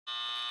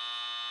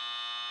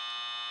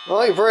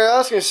Well, you're probably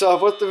asking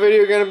yourself, what's the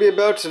video going to be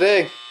about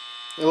today?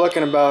 You're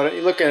looking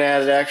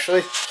at it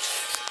actually.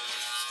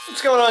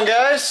 What's going on,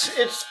 guys?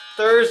 It's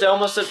Thursday,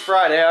 almost at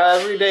Friday.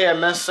 Every day I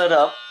mess that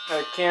up.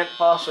 I can't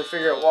possibly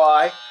figure out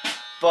why.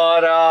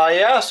 But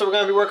yeah, so we're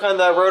going to be working on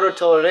that roto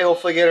tiller today.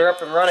 Hopefully get her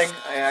up and running.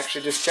 I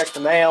actually just checked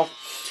the mail.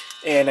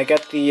 And I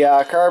got the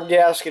carb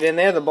gasket in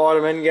there, the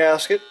bottom end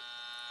gasket.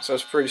 So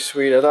it's pretty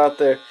sweet. I thought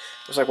I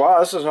was like, wow,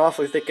 this is an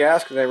awfully thick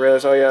gasket. And I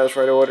realized, oh yeah, that's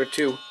right, I ordered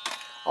two.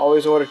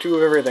 Always order two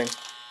of everything.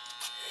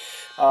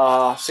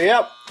 So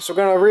yeah, so we're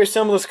going to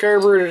reassemble this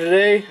carburetor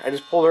today. I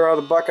just pulled her out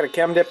of the bucket of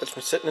chem dip. It's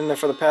been sitting in there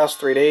for the past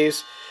 3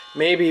 days.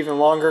 Maybe even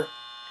longer.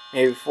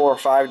 Maybe 4 or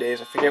 5 days.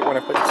 I forget when I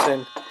put this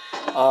in.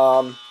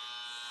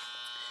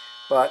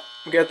 But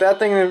we got that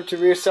thing to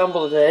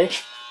reassemble today.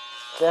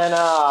 Then,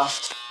 I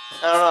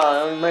don't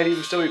know, there might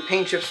even still be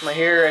paint chips in my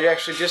hair. I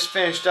actually just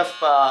finished up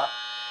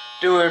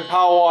doing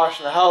power wash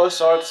in the house.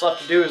 So all that's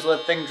left to do is let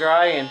the thing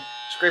dry and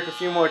scrape a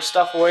few more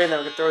stuff away, and then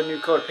we can throw a new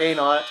coat of paint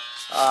on it.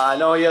 I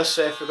know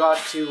yesterday I forgot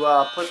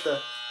to put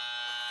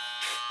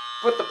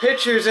the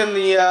pictures in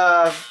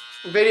the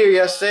video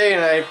yesterday,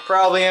 and I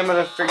probably am going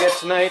to forget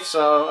tonight,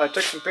 so I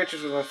took some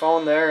pictures with my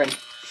phone there, and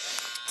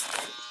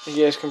you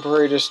guys can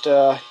probably just,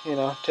 you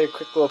know, take a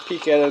quick little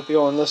peek at it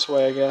going this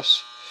way, I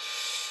guess.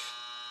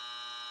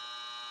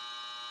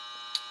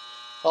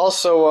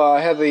 Also, I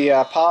had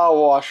the power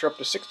washer up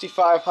to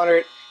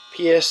 6,500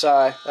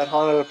 PSI, that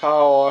Honda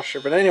power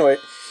washer, but anyway,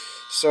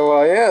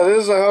 so yeah,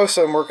 this is the house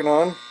I'm working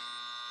on.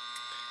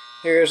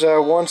 Here's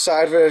one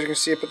side of it, as you can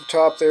see up at the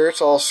top there.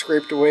 It's all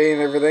scraped away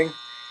and everything.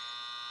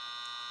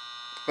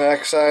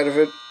 Back side of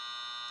it.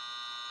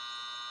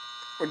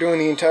 We're doing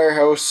the entire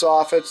house,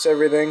 soffits,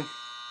 everything.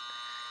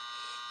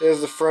 There's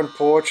the front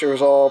porch. It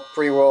was all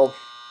pretty well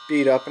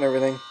beat up and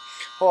everything.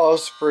 Whole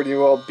house is pretty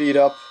well beat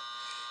up.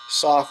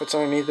 Soffits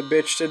underneath the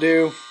bitch to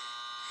do.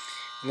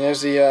 And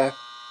there's the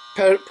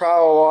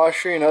power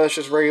washer. You know, that's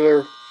just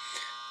regular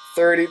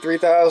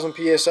 3,000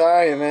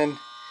 PSI, and then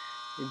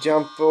you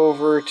jump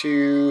over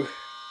to,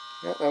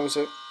 yeah, that was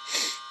it,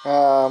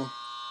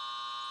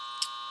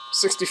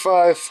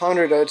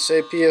 6,500, I'd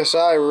say,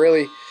 PSI. We're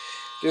really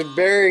just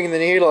burying the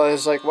needle. I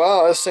was like,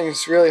 wow, this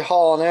thing's really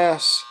hauling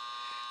ass.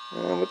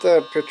 What's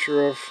that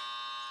picture of?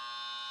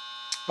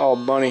 Oh,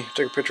 bunny. I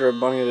took a picture of a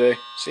bunny today.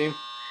 See?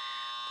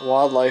 The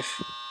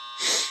wildlife.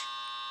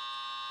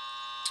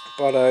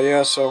 But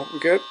yeah, so we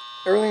got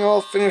everything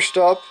all finished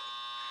up.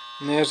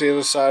 And there's the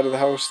other side of the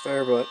house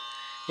there, but,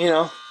 you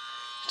know,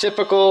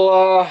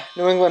 typical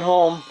New England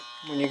home,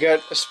 when you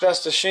got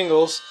asbestos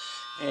shingles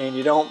and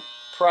you don't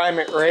prime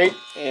it right,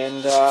 and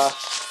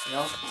you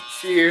know, a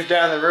few years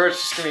down the road it's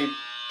just going to be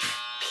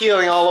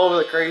peeling all over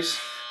the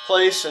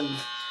place, and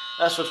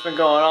that's what's been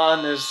going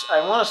on. There's,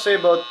 I want to say,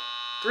 about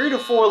 3 to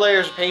 4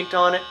 layers of paint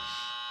on it.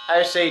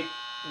 I say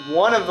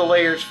one of the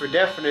layers for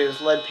definite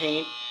is lead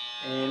paint,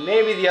 and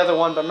maybe the other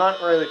one, but I'm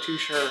not really too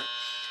sure.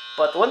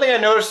 But the one thing I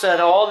noticed that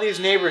all these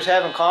neighbors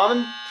have in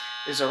common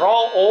is they're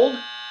all old.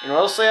 You know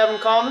what else they have in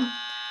common?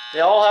 They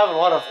all have a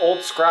lot of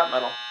old scrap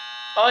metal.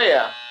 Oh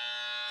yeah.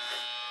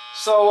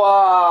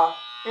 So,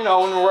 you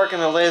know, when we're working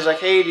the lathes, like,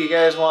 hey, do you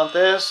guys want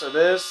this or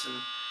this? And,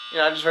 you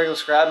know, just regular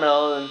scrap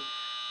metal. And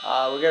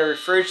we got a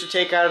fridge to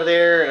take out of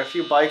there and a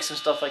few bikes and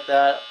stuff like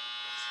that.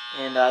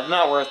 And they're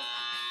not worth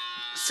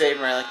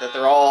saving or anything like that.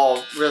 They're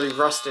all really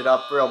rusted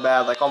up real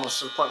bad, like almost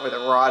to the point where they're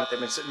rotted.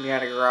 They've been sitting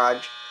behind a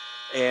garage.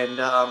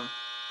 And,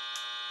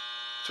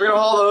 so we're going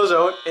to haul those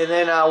out, and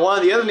then one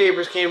of the other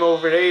neighbors came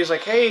over today. He's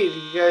like, hey, do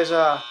you guys,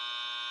 I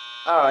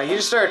don't know, he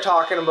just started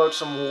talking about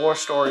some war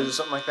stories or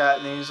something like that,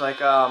 and he's like,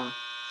 we're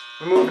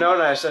moving out,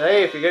 and I said,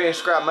 hey, if you get any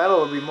scrap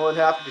metal, we'd be more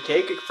than happy to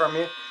take it from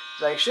you.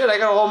 He's like, shit, I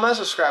got a whole mess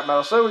of scrap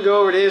metal. So we go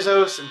over to his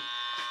house, and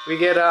we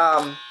get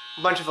a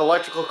bunch of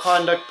electrical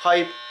conduct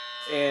pipe,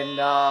 and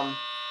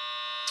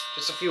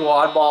just a few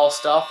oddball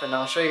stuff, and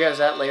I'll show you guys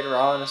that later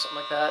on, or something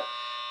like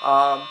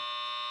that.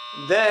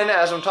 Then,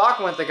 as I'm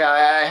talking with the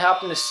guy, I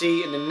happen to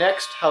see in the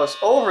next house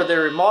over,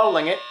 they're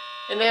remodeling it,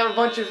 and they have a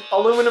bunch of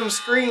aluminum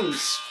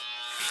screens.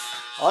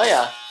 Oh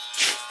yeah,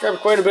 grabbed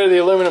quite a bit of the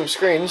aluminum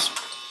screens.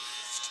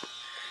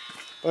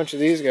 Bunch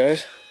of these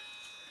guys.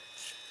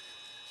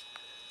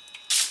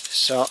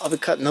 So I'll be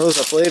cutting those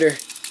up later,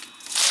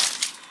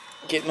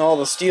 getting all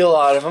the steel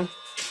out of them.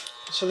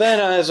 So then,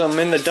 as I'm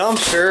in the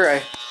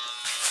dumpster,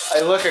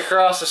 I look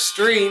across the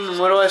street, and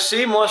what do I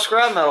see? More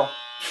scrap metal.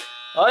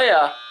 Oh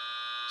yeah.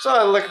 So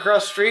I look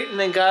across the street, and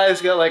then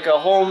guy's got like a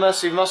whole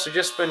mess. He must have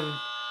just been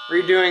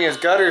redoing his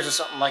gutters or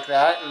something like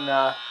that. And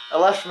I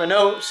left him a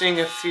note, seeing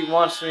if he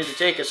wants me to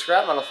take his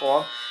scrap metal for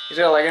him. He's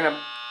got like in a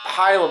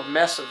pile of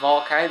mess of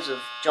all kinds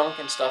of junk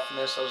and stuff in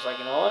this. So I was like,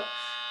 you know what?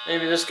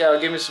 Maybe this guy will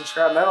give me some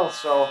scrap metal.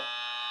 So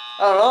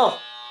I don't know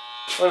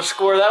what a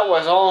score that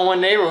was, all in one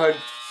neighborhood.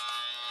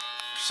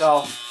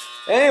 So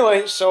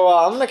anyway, so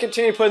I'm gonna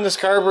continue putting this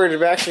carburetor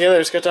back together.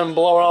 Just got done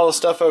blowing all the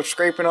stuff out,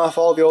 scraping off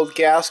all the old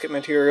gasket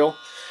material.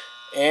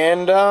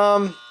 And,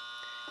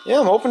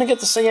 yeah, I'm hoping to get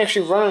this thing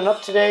actually running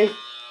up today.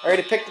 I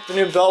already picked up the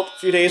new belt a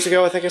few days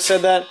ago, I think I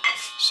said that.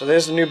 So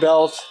there's the new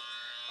belt.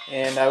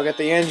 And we got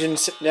the engine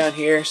sitting down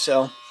here,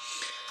 so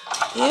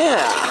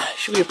yeah,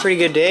 should be a pretty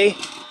good day.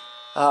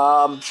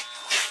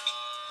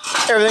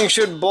 Everything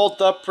should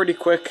bolt up pretty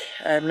quick.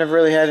 I've never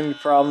really had any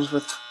problems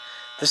with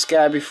this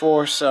guy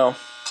before, so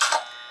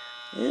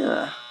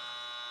yeah.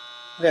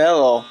 Look at that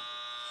little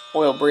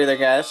oil breather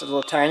guy. This is a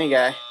little tiny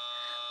guy.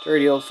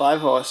 Dirty old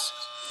 5-horse.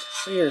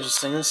 So here's this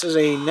thing. This is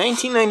a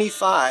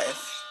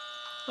 1995.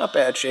 Not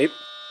bad shape.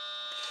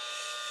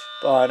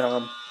 But,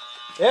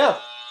 yeah.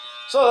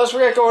 So that's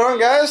what we got going on,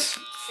 guys.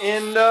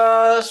 And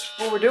that's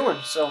what we're doing.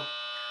 So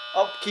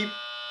I'll keep...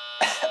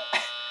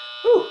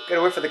 Whew,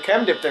 gotta wait for the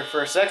chem dip there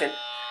for a second.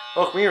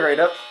 Woke me right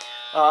up.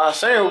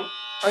 So anyway,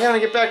 I'm gonna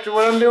get back to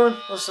what I'm doing.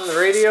 Listen to the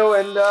radio,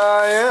 and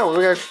yeah, what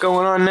we got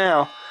going on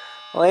now?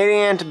 Lady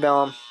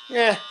Antebellum.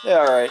 Yeah, they're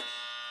alright.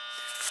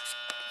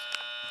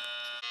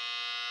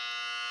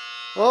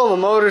 Well, the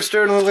motor's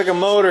starting to look like a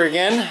motor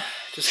again.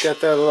 Just got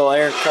that little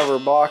air cover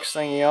box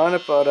thingy on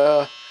it, but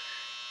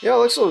yeah, it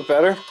looks a little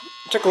better.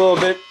 It took a little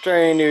bit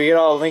trying to get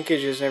all the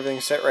linkages and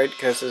everything set right,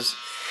 because there's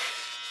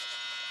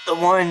the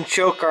one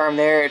choke arm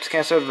there. It's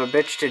kind of sort of a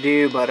bitch to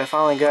do, but I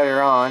finally got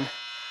her on.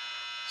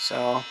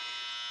 So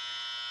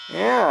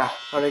yeah,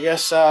 but I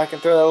guess I can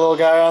throw that little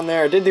guy on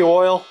there. I did the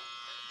oil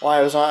while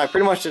I was on. I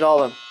pretty much did all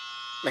the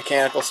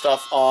mechanical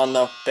stuff on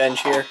the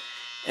bench here,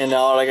 and now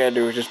all I gotta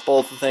do is just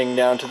bolt the thing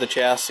down to the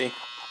chassis,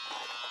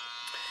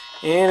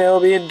 and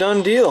it'll be a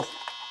done deal.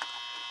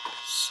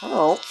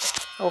 So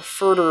without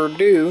further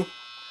ado,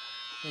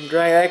 I'll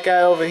drag that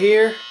guy over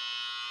here,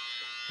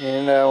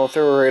 and we'll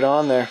throw it right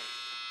on there.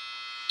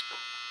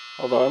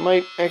 Although I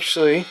might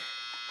actually,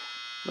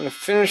 I'm gonna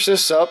finish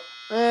this up.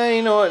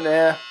 You know what?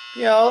 Nah.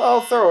 Yeah,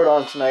 I'll throw it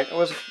on tonight. I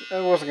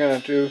wasn't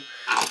gonna do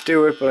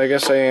it, but I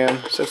guess I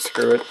am. So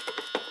screw it.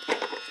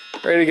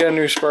 Ready to get a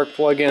new spark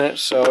plug in it,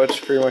 so it's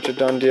pretty much a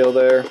done deal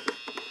there.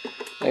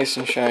 Nice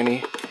and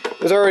shiny.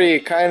 There's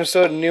already kind of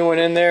sort of new one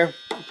in there,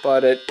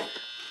 but it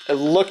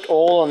looked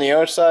old on the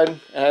outside,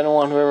 and I don't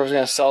want whoever was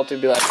gonna sell it to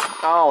be like,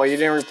 oh, you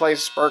didn't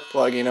replace the spark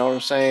plug. You know what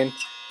I'm saying?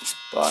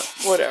 But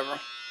whatever.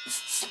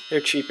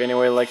 They're cheap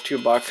anyway, like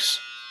 $2.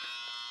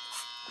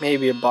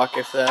 Maybe $1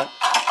 if that.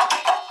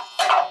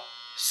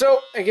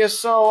 So, I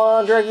guess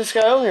I'll drag this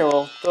guy over here.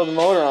 We'll throw the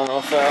motor on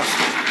real fast.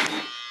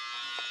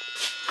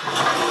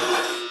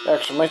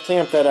 Actually, I might clean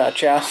up that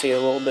chassis a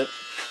little bit.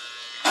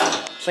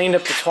 Cleaned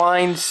up the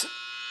twines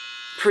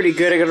pretty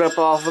good. I got up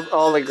off of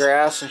all the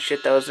grass and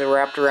shit that was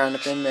wrapped around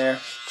up in there.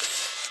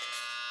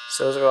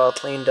 So those are all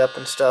cleaned up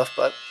and stuff.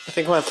 But I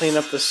think I'm going to clean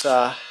up this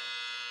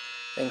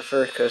thing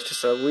first, because it's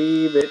just a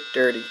wee bit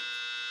dirty.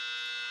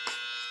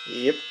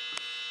 Yep.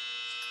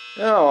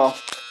 Oh well.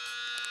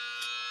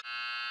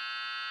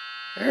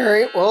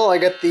 Alright, well, I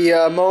got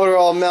the motor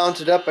all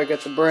mounted up. I got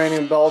the brand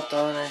new belt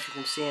on, as you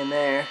can see in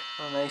there.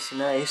 Oh, nice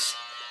and nice.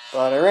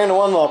 But I ran into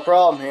one little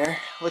problem here.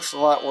 Looks a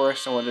lot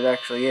worse than what it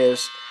actually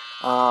is.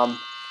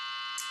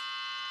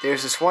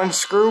 There's this one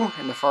screw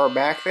in the far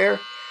back there.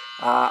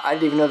 I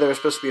didn't even know there was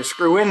supposed to be a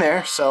screw in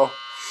there, so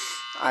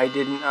I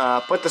didn't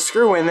put the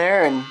screw in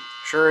there, and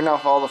sure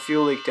enough, all the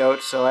fuel leaked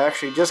out. So I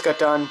actually just got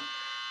done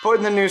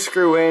putting the new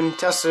screw in,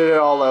 tested it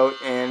all out,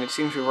 and it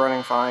seems to be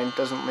running fine.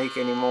 Doesn't leak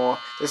anymore.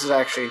 This is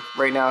actually,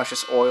 right now, it's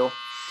just oil,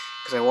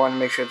 because I wanted to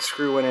make sure the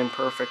screw went in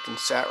perfect and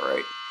sat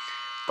right.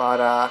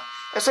 But I'd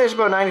say it's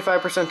about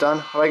 95%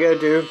 done. All I gotta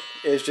do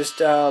is just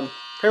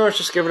pretty much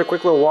just give it a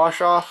quick little wash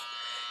off,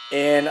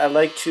 and I'd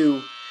like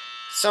to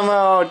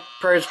somehow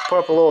probably just put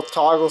up a little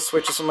toggle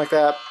switch or something like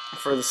that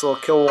for this little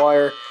kill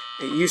wire.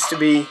 It used to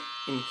be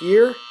in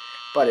here,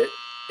 but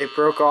it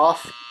broke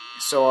off,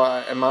 so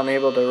I'm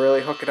unable to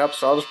really hook it up.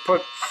 So I'll just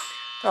put,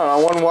 I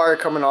don't know, one wire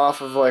coming off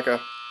of like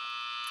a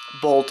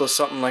bolt or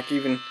something, like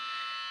even,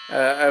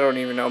 I don't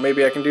even know,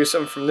 maybe I can do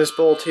something from this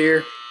bolt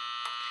here,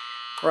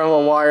 run a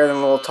little wire, then a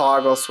little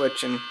toggle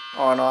switch, and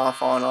on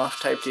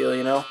off type deal,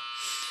 you know.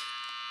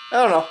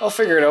 I don't know, I'll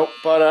figure it out,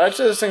 but I'd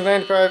say this thing's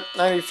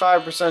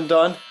 95%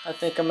 done. I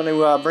think I'm going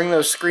to bring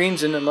those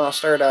screens in, and I'll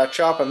start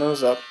chopping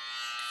those up,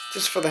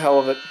 just for the hell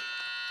of it.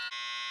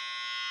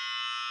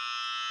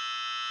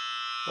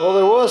 Well,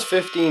 there was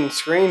 15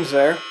 screens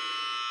there.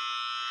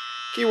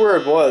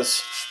 Keyword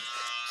was.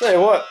 Tell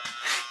you what,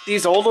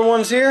 these older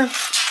ones here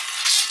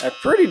are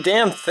pretty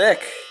damn thick.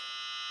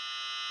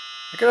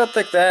 Look at how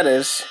thick that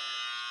is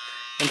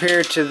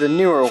compared to the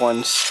newer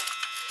ones.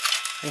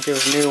 I think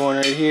there's a new one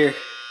right here.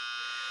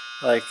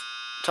 Like,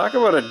 talk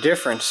about a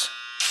difference.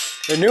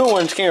 The newer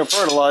ones came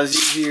apart a lot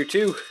easier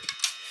too.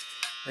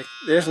 Like,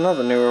 there's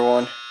another newer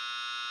one.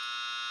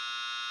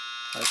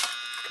 Like,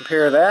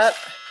 compare that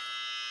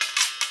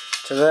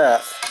to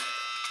that.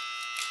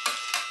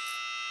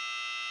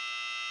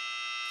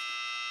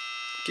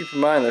 Keep in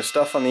mind there's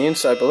stuff on the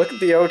inside, but look at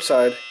the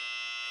outside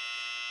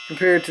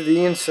compared to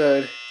the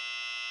inside.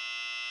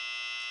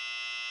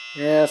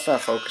 Yeah, it's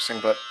not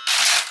focusing, but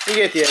you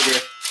get the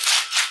idea.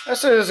 I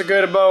said there's a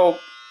good about,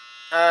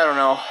 I don't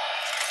know,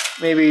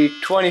 maybe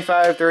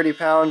 25-30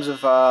 pounds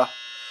of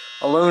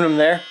aluminum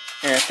there.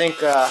 And I think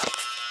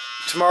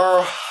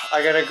tomorrow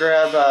I gotta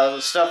grab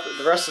the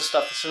rest of the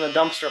stuff that's in the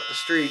dumpster up the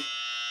street,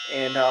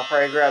 and I'll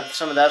probably grab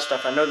some of that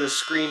stuff. I know there's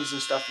screens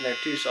and stuff in there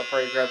too, so I'll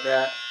probably grab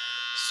that.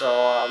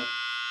 So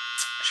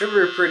should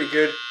be pretty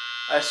good.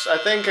 I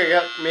think I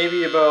got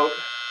maybe about,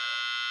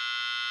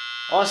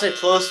 I want to say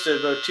close to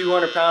about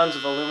 200 pounds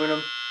of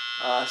aluminum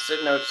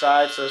sitting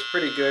outside, so it's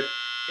pretty good.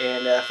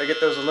 And if I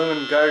get those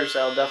aluminum gutters,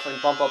 that'll definitely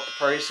bump up the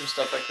price and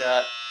stuff like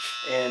that.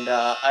 And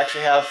I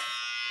actually have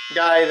a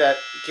guy that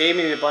gave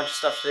me a bunch of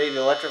stuff today, the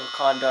electrical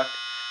conduct.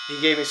 He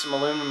gave me some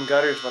aluminum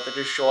gutters, but they're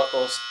just short,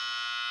 those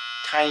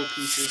tiny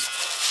pieces.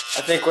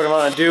 I think what I'm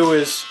going to do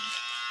is,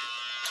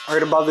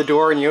 right above the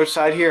door on the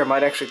outside here, I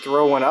might actually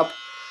throw one up.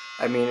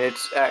 I mean,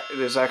 it's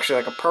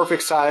actually like a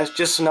perfect size,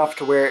 just enough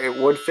to where it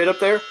would fit up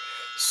there.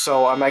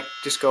 So I might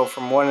just go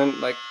from one end,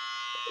 like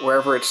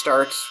wherever it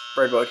starts,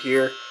 right about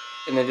here,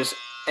 and then just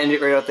end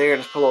it right out there,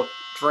 and just put a little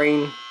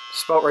drain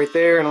spout right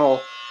there and a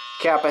little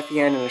cap at the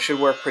end, and it should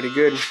work pretty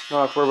good.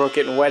 Don't have to worry about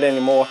getting wet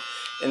anymore,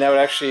 and that would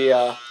actually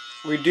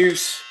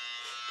reduce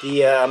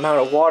the amount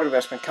of water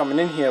that's been coming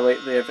in here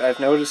lately. I've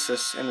noticed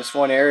this in this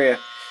one area.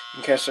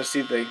 In case I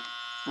see the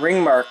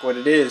ring mark, what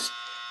it is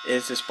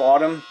this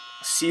bottom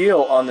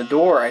seal on the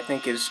door, I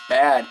think, is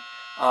bad.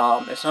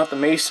 It's not the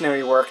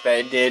masonry work that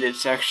I did,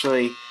 it's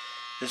actually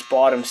this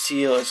bottom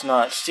seal is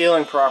not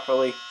sealing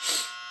properly,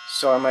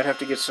 so I might have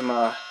to get some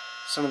of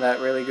that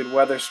really good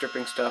weather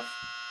stripping stuff.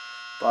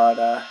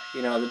 But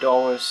you know, the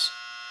door was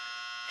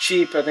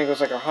cheap. I think it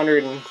was like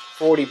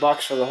 140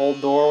 bucks for the whole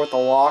door with the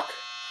lock.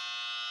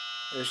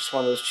 It was just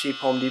one of those cheap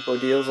Home Depot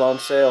deals on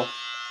sale.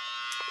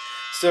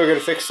 Still got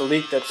to fix the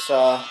leak that's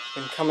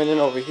been coming in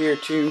over here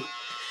too.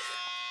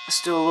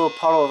 Still a little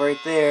puddle right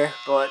there,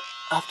 but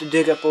I have to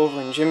dig up over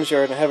in Jim's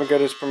yard, and I haven't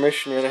got his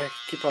permission yet. I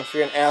keep on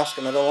forgetting to ask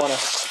him. I don't want to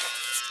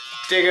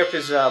dig up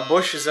his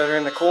bushes that are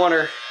in the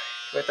corner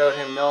without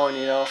him knowing,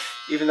 you know.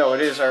 Even though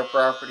it is our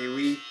property,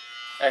 we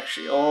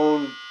actually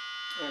own,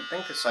 I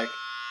think it's like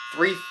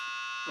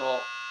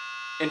well,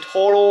 in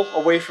total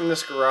away from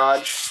this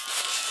garage,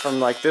 from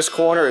like this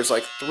corner is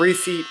like 3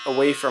 feet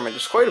away from it.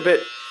 It's quite a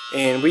bit,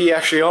 and we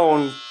actually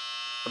own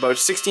about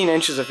 16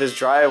 inches of his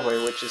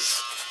driveway, which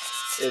is,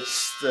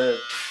 it's the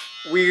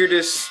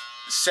weirdest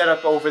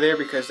setup over there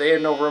because they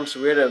had no room,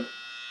 so we had to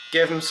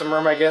give him some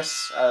room, I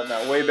guess. I don't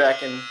know, way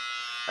back in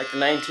like the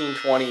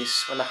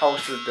 1920s when the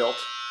house was built,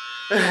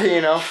 you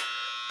know.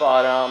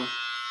 But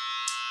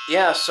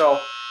yeah,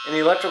 so, and the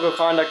electrical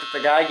conduct that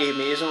the guy gave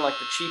me isn't like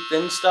the cheap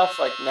thin stuff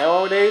like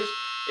nowadays.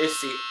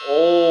 It's the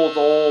old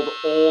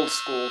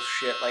school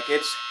shit. Like,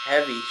 it's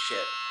heavy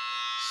shit.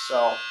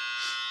 So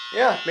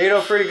yeah, made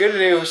out pretty good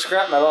today with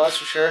scrap metal, that's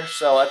for sure.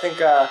 So I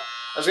think I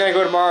was going to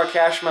go tomorrow and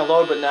cash my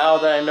load, but now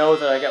that I know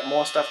that I got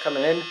more stuff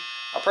coming in,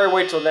 I'll probably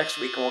wait till next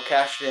week and we'll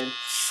cash it in.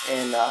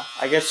 And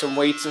I get some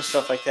weights and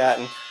stuff like that.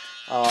 And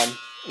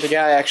the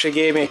guy actually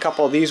gave me a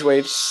couple of these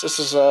weights. This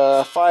is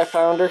a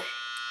 5-pounder.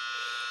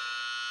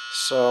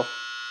 So,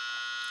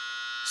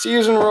 see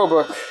using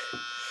Roebuck.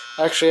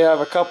 I actually have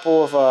a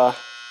couple of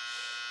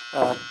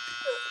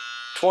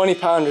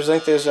 20-pounders. I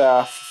think there's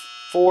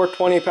 4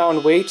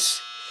 20-pound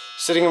weights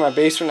sitting in my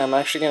basement. I'm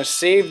actually going to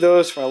save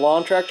those for a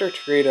lawn tractor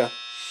to create a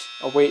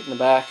weight in the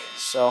back.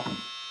 So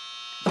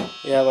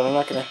yeah, but I'm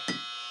not going to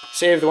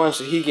save the ones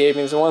that he gave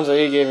me. The ones that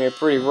he gave me are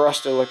pretty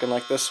rusted looking,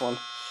 like this one.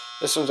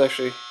 This one's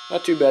actually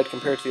not too bad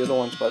compared to the other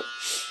ones, but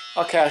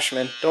I'll cash them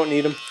in. Don't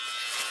need them.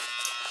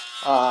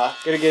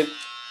 Gotta get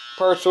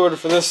parts ordered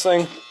for this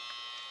thing,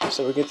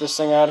 so we get this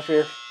thing out of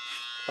here.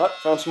 Oh,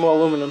 found some more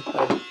aluminum.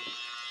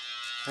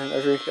 And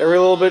every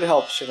little bit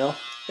helps, you know.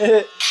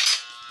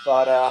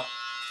 But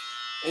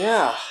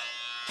yeah.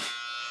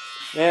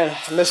 Man,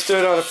 I missed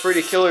out on a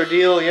pretty killer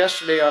deal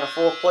yesterday on a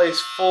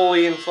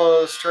fully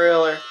enclosed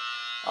trailer.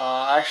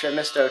 Actually, I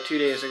missed out 2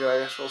 days ago, I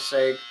guess we'll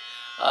say.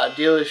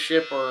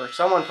 Dealership or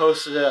someone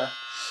posted a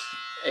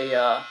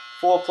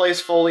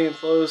fully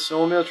enclosed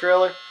snowmobile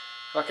trailer.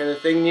 Fucking the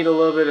thing needed a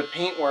little bit of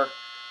paint work,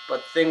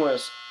 but the thing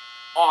was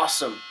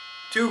awesome.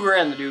 $2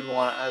 grand the dude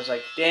wanted. I was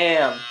like,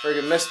 damn,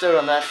 friggin' missed out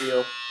on that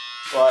deal.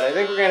 But I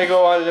think we're gonna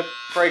go on to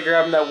probably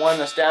grab that one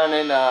that's down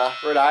in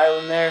Rhode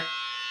Island there.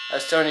 I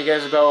was telling you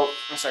guys about,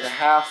 it's like a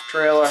half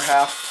trailer,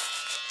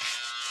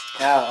 half.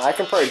 Yeah, I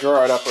can probably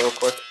draw it up real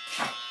quick.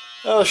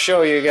 I'll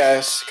show you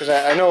guys, because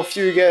I know a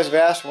few of you guys have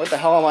asked me, what the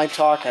hell am I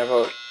talking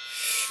about?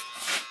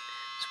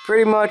 It's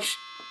pretty much,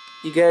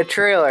 you got a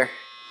trailer.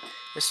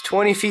 It's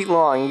 20 feet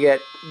long. You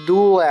got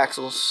dual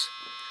axles.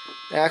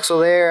 Axle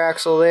there,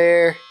 axle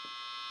there.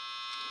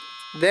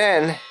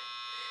 Then,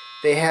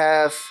 they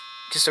have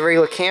just a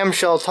regular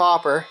camshell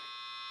topper.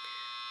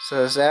 So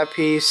there's that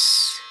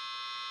piece,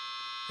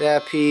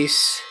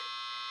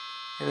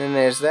 and then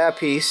there's that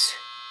piece.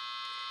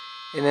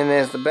 And then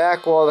there's the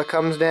back wall that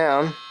comes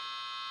down.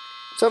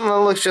 Something that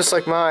looks just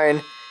like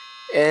mine,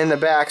 and the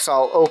back's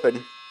all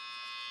open.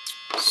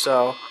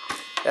 So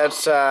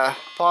that's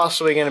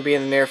possibly going to be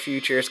in the near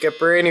future. It's got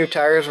brand new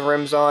tires and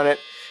rims on it.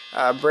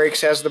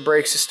 Brakes, has the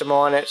brake system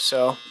on it,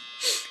 so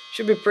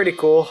should be pretty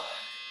cool.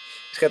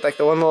 It's got like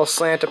the one little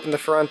slant up in the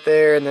front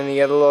there, and then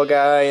the other little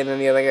guy, and then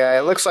the other guy.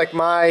 It looks like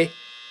my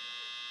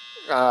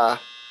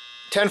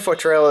 10-foot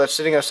trailer that's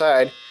sitting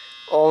outside,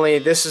 only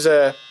this is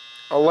a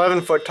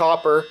 11-foot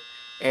topper,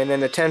 and then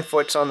the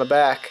 10-foot's on the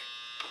back.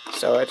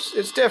 So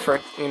it's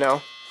different, you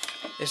know.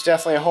 It's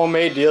definitely a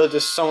homemade deal.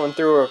 Just someone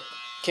threw a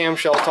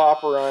camshell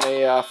topper on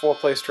a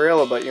 4-place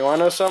trailer. But you want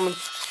to know something?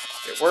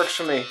 It works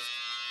for me.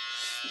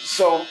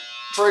 So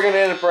we're gonna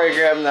end up probably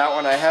grabbing that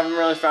one. I haven't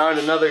really found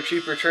another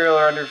cheaper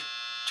trailer under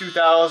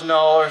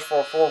 $2,000 for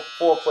a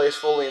 4-place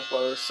fully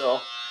enclosed. So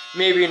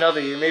maybe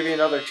another year, maybe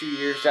another 2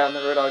 years down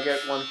the road, I'll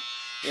get one.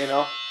 You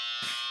know,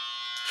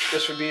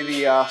 this would be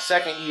the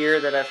second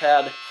year that I've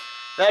had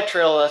that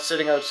trailer that's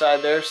sitting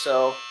outside there.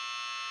 So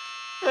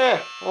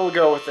we'll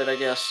go with it, I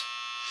guess.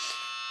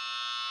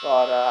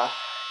 But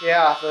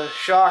yeah, the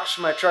shocks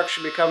for my truck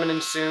should be coming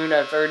in soon.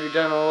 I've already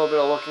done a little bit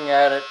of looking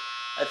at it.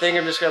 I think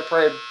I'm just gonna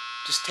probably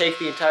just take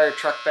the entire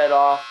truck bed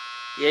off,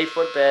 the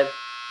 8-foot bed.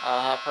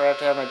 I'll probably have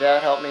to have my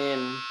dad help me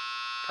and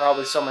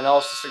probably someone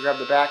else just to grab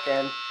the back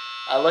end.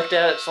 I looked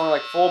at it, it's only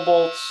like 4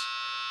 bolts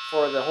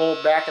for the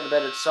whole back of the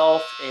bed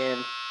itself,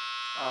 and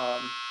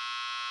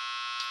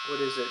what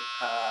is it?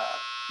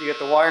 You get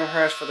the wiring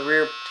harness for the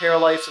rear tail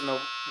lights and the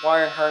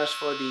wiring harness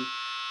for the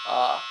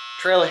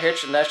trailer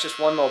hitch, and that's just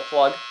one little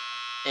plug.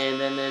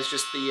 And then there's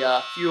just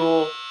the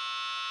fuel,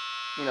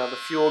 you know, the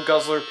fuel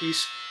guzzler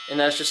piece, and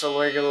that's just a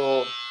regular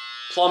little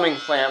plumbing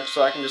clamp,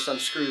 so I can just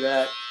unscrew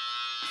that.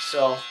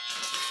 So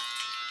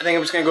I think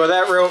I'm just gonna go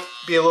that route,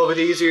 be a little bit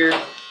easier.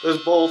 Those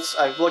bolts,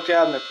 I've looked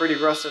at them, they're pretty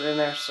rusted in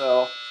there,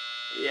 so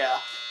yeah.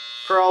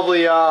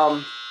 Probably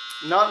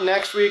not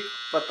next week,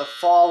 but the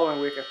following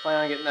week I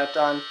plan on getting that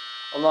done,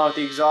 along with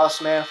the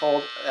exhaust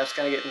manifold. That's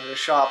gonna get into the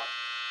shop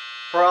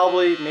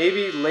probably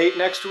maybe late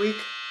next week,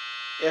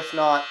 if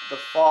not the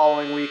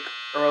following week,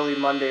 early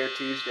Monday or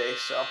Tuesday.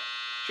 So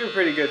should be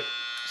pretty good.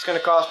 It's gonna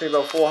cost me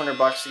about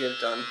 $400 to get it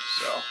done,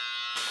 so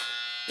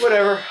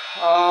whatever.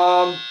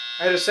 I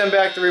had to send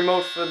back the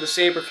remote for the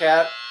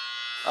Sabercat,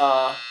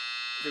 the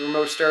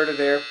remote starter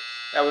there.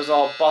 That was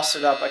all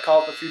busted up. I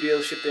called up a few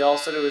dealerships. They all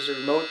said it was a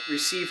remote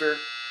receiver.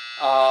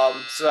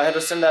 So I had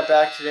to send that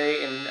back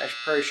today, and I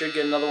probably should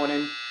get another one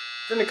in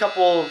within a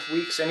couple of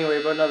weeks anyway,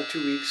 about another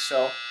 2 weeks,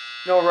 so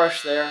no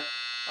rush there.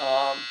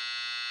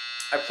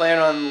 I plan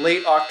on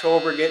late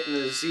October getting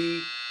the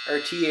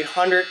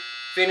T800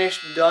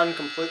 finished, done,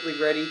 completely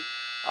ready.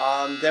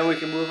 Then we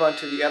can move on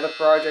to the other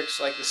projects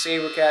like the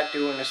Sabercat,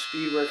 doing a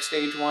Speedwork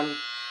Stage 1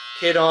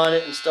 kit on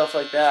it and stuff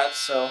like that.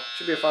 So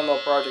should be a fun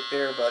little project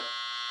there, but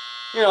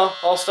you know,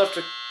 all stuff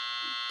to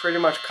pretty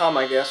much come,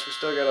 I guess. We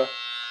still gotta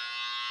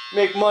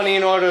make money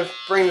in order to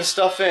bring the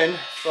stuff in,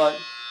 but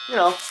you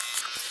know,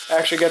 I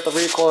actually got the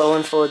recoil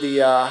in for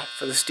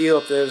the steel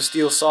up there, the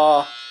steel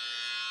saw.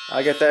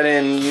 I got that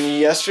in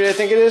yesterday, I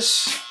think it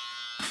is.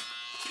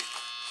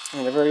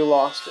 And I've already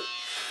lost it.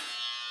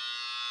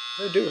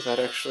 What did I do with that,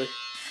 actually?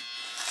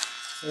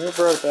 I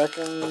brought it back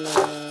in.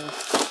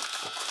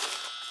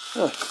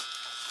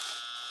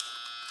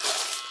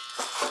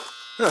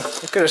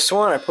 I could have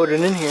sworn I put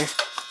it in here.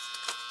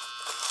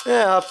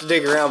 Yeah, I'll have to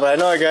dig around, but I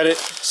know I got it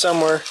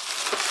somewhere.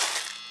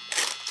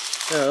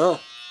 I don't know.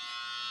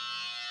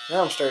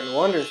 Now I'm starting to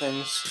wonder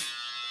things.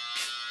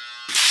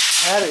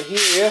 I had it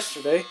here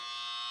yesterday.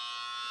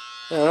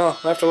 I don't know.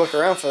 I have to look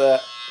around for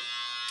that.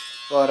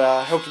 But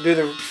I hope to do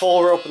the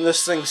full rope in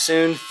this thing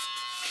soon.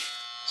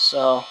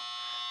 So,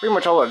 pretty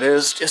much all it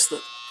is, just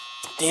the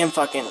damn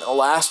fucking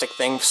elastic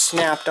thing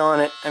snapped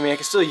on it. I mean, I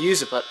can still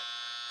use it, but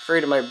I'm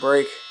afraid it might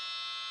break.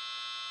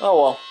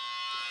 Oh well.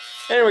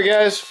 Anyway,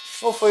 guys,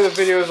 hopefully the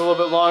video is a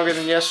little bit longer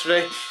than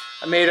yesterday.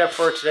 I made up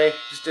for it today.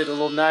 Just did a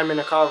little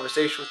 9-minute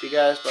conversation with you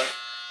guys. But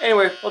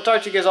anyway, we'll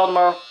talk to you guys all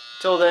tomorrow.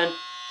 Until then, go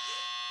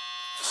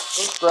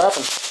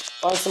scrapping.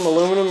 Find some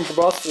aluminum,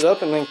 bust it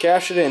up, and then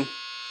cash it in.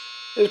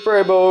 It's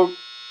probably about,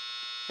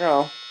 you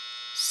know,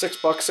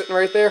 $6 sitting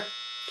right there.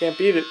 Can't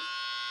beat it.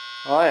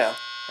 Oh yeah,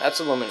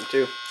 that's aluminum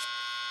too.